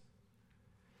sight.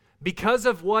 Because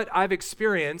of what I've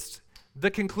experienced,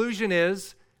 the conclusion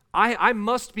is, I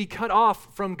must be cut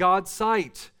off from God's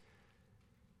sight.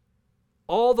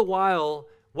 All the while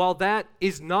that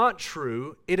is not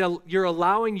true, you're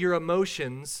allowing your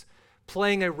emotions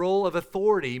playing a role of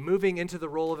authority, moving into the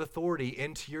role of authority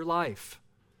into your life.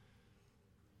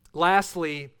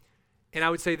 Lastly, and I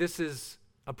would say this is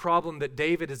a problem that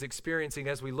David is experiencing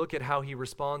as we look at how he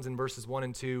responds in verses 1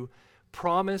 and 2,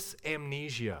 promise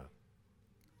amnesia.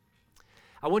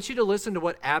 I want you to listen to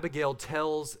what Abigail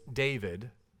tells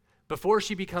David before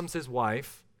she becomes his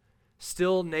wife,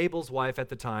 still Nabal's wife at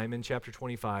the time in chapter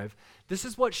 25. This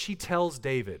is what she tells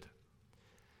David.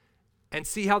 and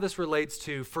see how this relates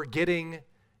to forgetting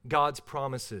God's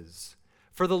promises.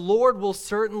 For the Lord will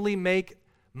certainly make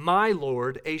my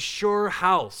Lord a sure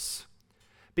house,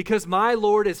 because my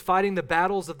Lord is fighting the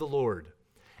battles of the Lord,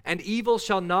 and evil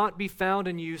shall not be found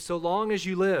in you so long as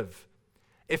you live.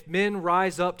 If men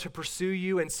rise up to pursue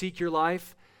you and seek your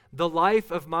life, the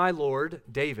life of my Lord,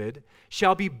 David,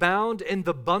 shall be bound in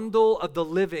the bundle of the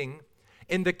living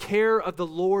in the care of the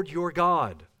Lord your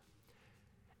God.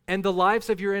 And the lives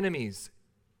of your enemies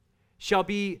shall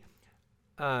be,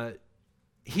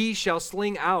 he shall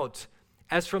sling out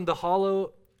as from the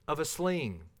hollow of a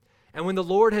sling. And when the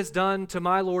Lord has done to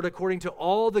my Lord according to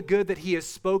all the good that he has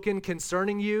spoken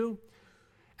concerning you,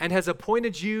 and has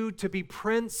appointed you to be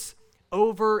prince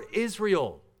over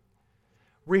Israel,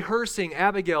 rehearsing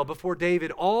Abigail before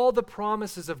David all the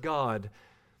promises of God.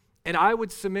 And I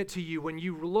would submit to you, when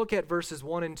you look at verses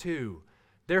 1 and 2,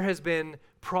 there has been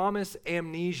promise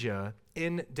amnesia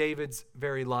in David's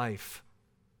very life.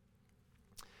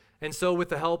 And so with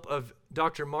the help of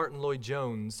Dr. Martin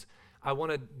Lloyd-Jones, I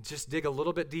want to just dig a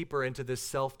little bit deeper into this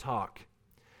self-talk.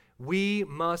 We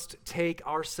must take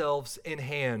ourselves in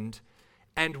hand,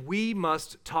 and we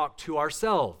must talk to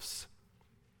ourselves.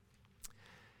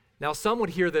 Now, some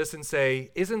would hear this and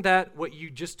say, isn't that what you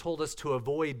just told us to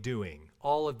avoid doing,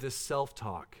 all of this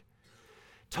self-talk?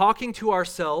 Talking to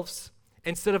ourselves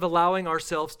instead of allowing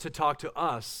ourselves to talk to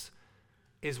us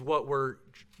is what we're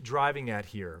driving at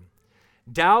here.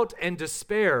 Doubt and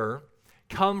despair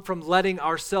come from letting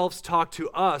ourselves talk to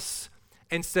us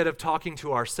instead of talking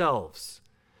to ourselves.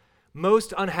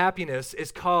 Most unhappiness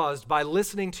is caused by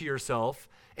listening to yourself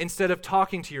instead of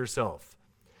talking to yourself.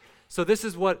 So this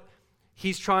is what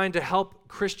he's trying to help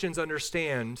Christians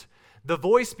understand. The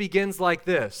voice begins like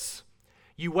this.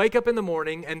 You wake up in the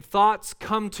morning and thoughts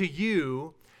come to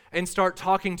you and start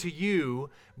talking to you,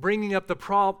 bringing up the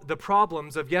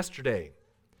problems of yesterday.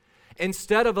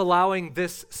 Instead of allowing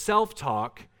this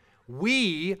self-talk,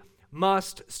 we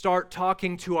must start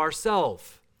talking to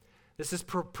ourselves. This is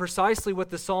precisely what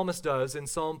the psalmist does in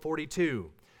Psalm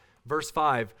 42, verse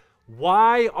 5.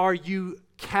 Why are you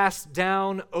cast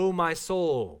down, O my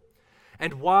soul?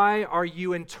 And why are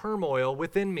you in turmoil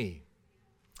within me?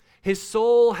 His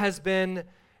soul has been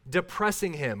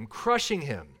depressing him, crushing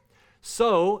him.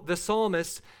 So the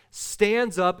psalmist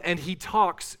stands up and he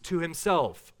talks to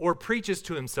himself or preaches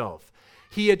to himself.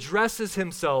 He addresses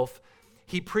himself.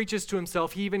 He preaches to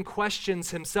himself. He even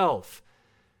questions himself.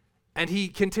 And he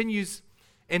continues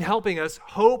in helping us,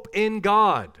 hope in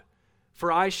God,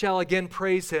 for I shall again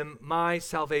praise him, my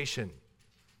salvation.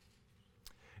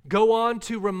 Go on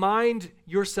to remind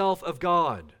yourself of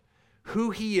God,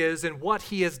 who he is and what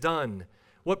he has done,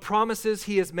 what promises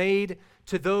he has made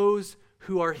to those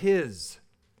who are his.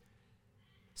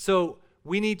 So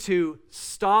we need to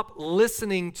stop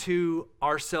listening to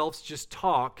ourselves just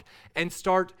talk and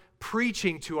start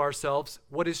preaching to ourselves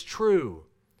what is true.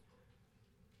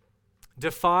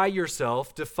 Defy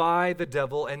yourself, defy the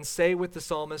devil, and say with the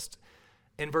psalmist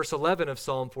in verse 11 of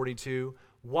Psalm 42,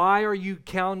 why are you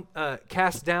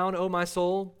cast down, O my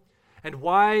soul? And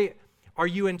why are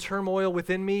you in turmoil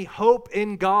within me? Hope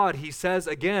in God, he says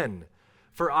again,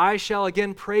 for I shall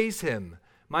again praise him,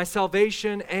 my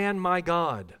salvation and my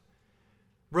God.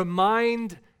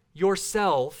 Remind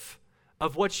yourself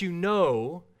of what you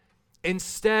know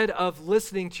instead of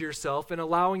listening to yourself and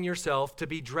allowing yourself to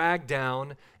be dragged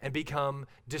down and become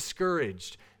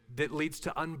discouraged. That leads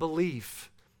to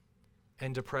unbelief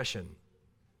and depression.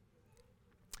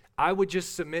 I would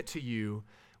just submit to you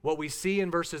what we see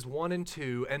in verses 1 and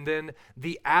 2, and then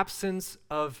the absence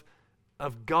of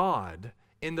God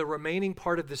in the remaining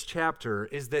part of this chapter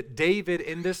is that David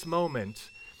in this moment,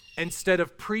 instead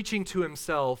of preaching to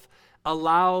himself,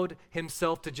 allowed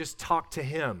himself to just talk to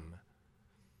him,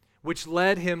 which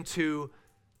led him to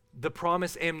the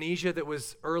promise amnesia that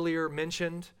was earlier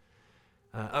mentioned,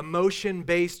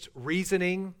 emotion-based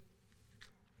reasoning,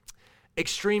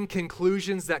 extreme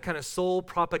conclusions, that kind of soul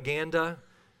propaganda,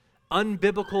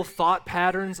 unbiblical thought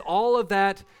patterns. All of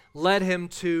that led him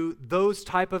to those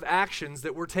type of actions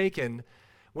that were taken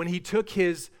when he took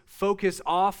his focus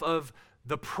off of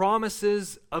the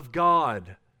promises of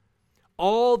God,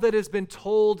 all that has been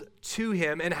told to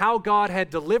him and how God had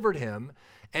delivered him,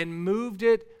 and moved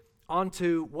it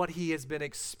onto what he has been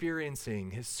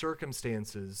experiencing, his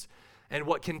circumstances, and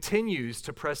what continues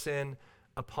to press in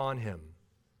upon him.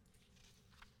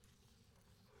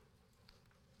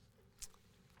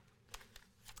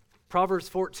 Proverbs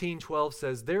 14:12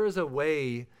 says, there is a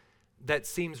way that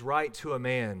seems right to a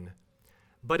man,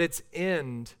 but its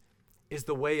end is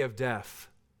the way of death.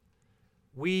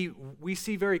 We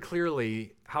see very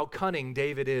clearly how cunning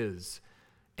David is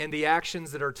and the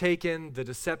actions that are taken, the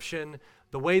deception,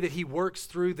 the way that he works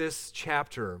through this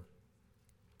chapter.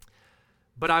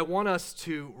 But I want us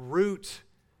to root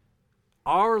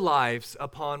our lives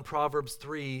upon Proverbs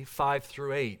 3, 5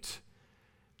 through 8.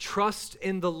 Trust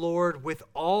in the Lord with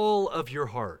all of your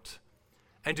heart,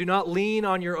 and do not lean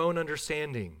on your own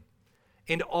understanding.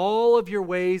 In all of your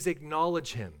ways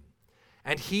acknowledge him,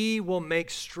 and he will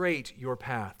make straight your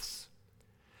paths.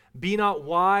 Be not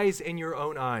wise in your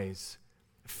own eyes.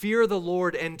 Fear the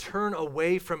Lord and turn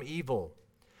away from evil.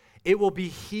 It will be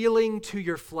healing to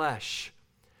your flesh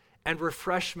and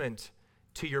refreshment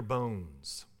to your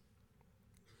bones.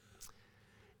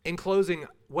 In closing,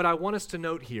 what I want us to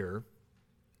note here,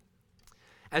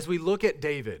 as we look at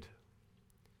David,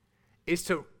 is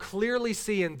to clearly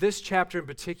see in this chapter in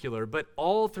particular, but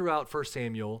all throughout 1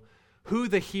 Samuel, who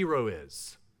the hero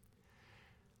is.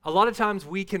 A lot of times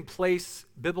we can place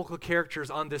biblical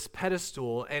characters on this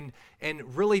pedestal and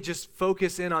really just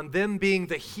focus in on them being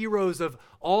the heroes of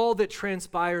all that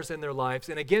transpires in their lives.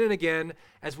 And again,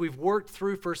 as we've worked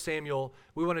through 1 Samuel,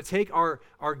 we want to take our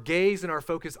gaze and our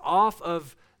focus off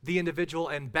of the individual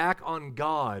and back on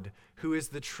God, who is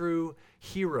the true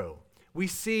hero. We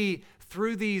see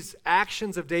through these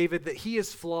actions of David that he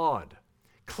is flawed,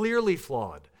 clearly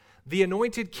flawed. The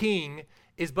anointed king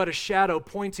is but a shadow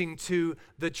pointing to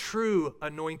the true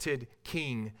anointed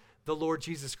king, the Lord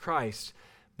Jesus Christ.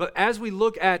 But as we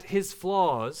look at his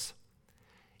flaws,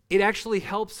 it actually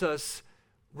helps us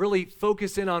really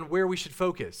focus in on where we should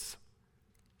focus.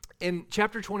 In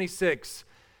chapter 26,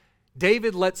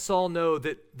 David lets Saul know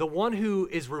that the one who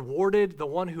is rewarded, the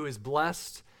one who is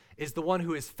blessed, is the one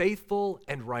who is faithful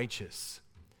and righteous.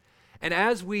 And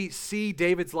as we see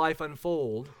David's life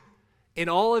unfold, in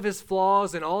all of his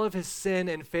flaws and all of his sin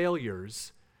and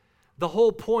failures, the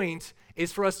whole point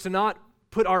is for us to not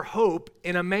put our hope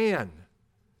in a man.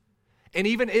 And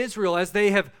even Israel, as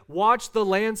they have watched the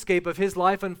landscape of his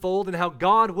life unfold and how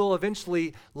God will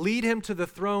eventually lead him to the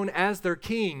throne as their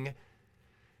king,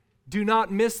 do not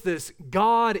miss this.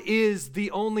 God is the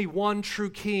only one true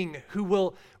king who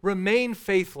will remain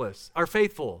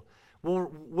faithful,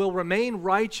 will remain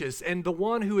righteous, and the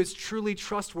one who is truly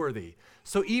trustworthy.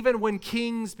 So even when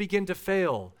kings begin to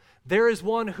fail, there is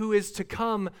one who is to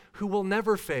come who will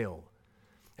never fail.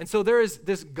 And so there is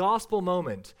this gospel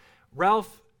moment.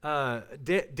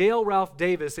 Dale Ralph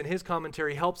Davis, in his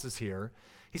commentary, helps us here.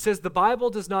 He says, the Bible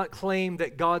does not claim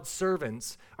that God's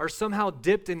servants are somehow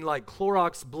dipped in like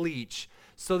Clorox bleach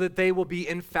so that they will be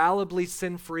infallibly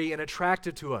sin-free and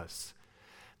attractive to us.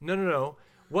 No.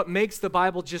 What makes the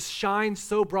Bible just shine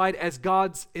so bright as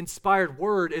God's inspired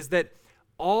word is that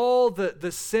all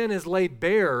the sin is laid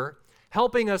bare,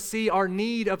 helping us see our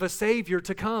need of a Savior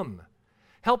to come,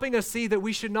 helping us see that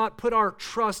we should not put our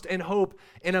trust and hope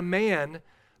in a man,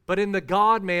 but in the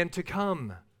God-man to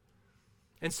come.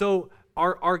 And so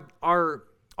our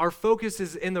focus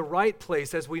is in the right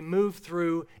place as we move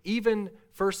through even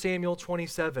 1 Samuel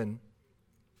 27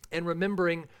 and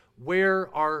remembering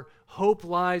where our hope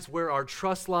lies, where our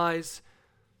trust lies.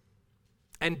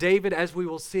 And David, as we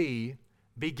will see,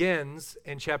 begins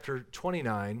in chapter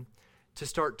 29 to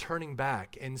start turning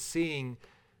back and seeing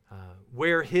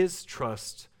where his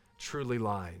trust truly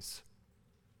lies.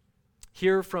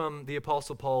 Hear from the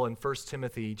Apostle Paul in 1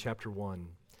 Timothy chapter 1.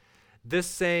 This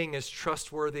saying is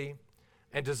trustworthy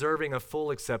and deserving of full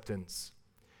acceptance.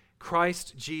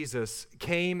 Christ Jesus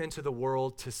came into the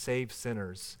world to save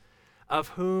sinners, of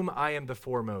whom I am the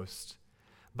foremost.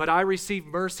 But I receive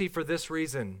mercy for this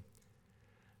reason.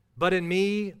 But in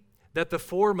me, that the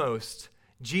foremost,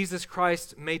 Jesus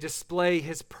Christ, may display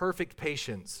his perfect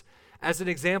patience as an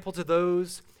example to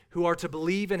those who are to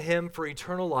believe in him for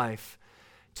eternal life,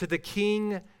 to the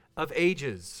King of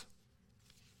ages,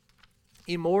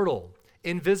 immortal,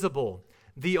 invisible,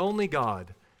 the only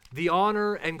God, the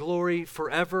honor and glory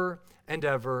forever and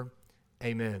ever.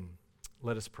 Amen.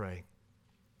 Let us pray.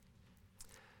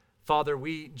 Father,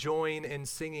 we join in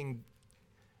singing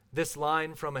this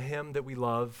line from a hymn that we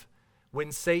love.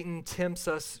 When Satan tempts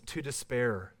us to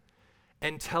despair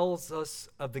and tells us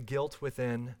of the guilt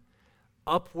within,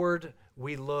 upward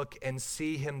we look and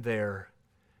see him there,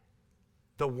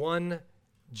 the one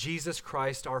Jesus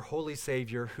Christ, our holy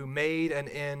Savior, who made an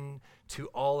end to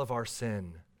all of our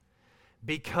sin.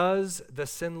 Because the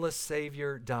sinless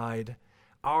Savior died,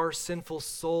 our sinful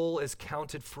soul is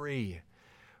counted free.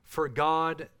 For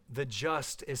God, the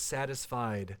just, is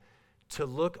satisfied to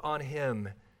look on him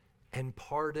and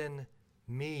pardon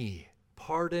me,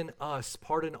 pardon us,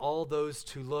 pardon all those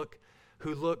who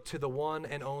look to the one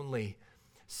and only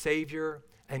Savior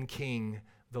and King,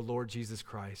 the Lord Jesus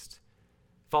Christ.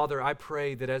 Father, I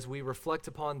pray that as we reflect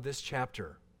upon this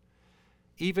chapter,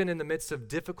 even in the midst of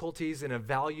difficulties in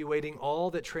evaluating all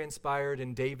that transpired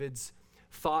in David's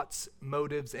thoughts,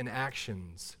 motives, and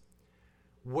actions,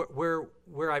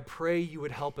 where I pray you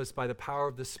would help us by the power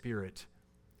of the Spirit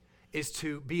is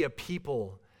to be a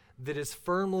people that is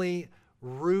firmly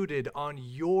rooted on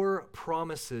your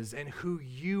promises and who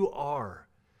you are,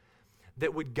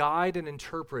 that would guide and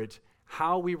interpret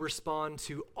how we respond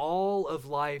to all of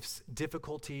life's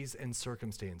difficulties and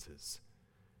circumstances.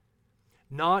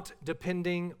 Not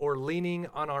depending or leaning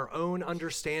on our own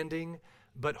understanding,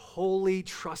 but wholly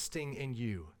trusting in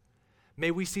you.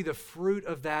 May we see the fruit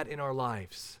of that in our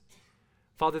lives.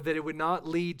 Father, that it would not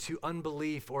lead to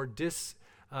unbelief or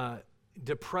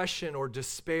depression or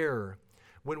despair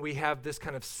when we have this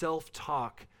kind of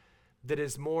self-talk that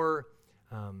is more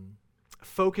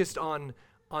focused on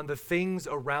the things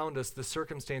around us, the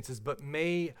circumstances, but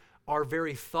may our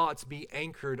very thoughts be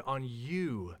anchored on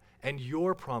you and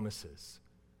your promises.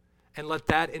 And let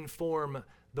that inform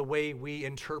the way we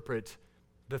interpret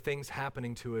the things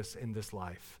happening to us in this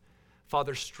life.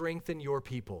 Father, strengthen your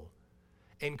people.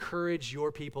 Encourage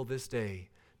your people this day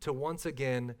to once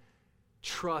again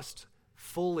trust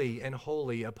fully and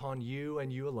wholly upon you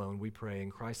and you alone, we pray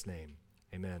in Christ's name.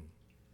 Amen.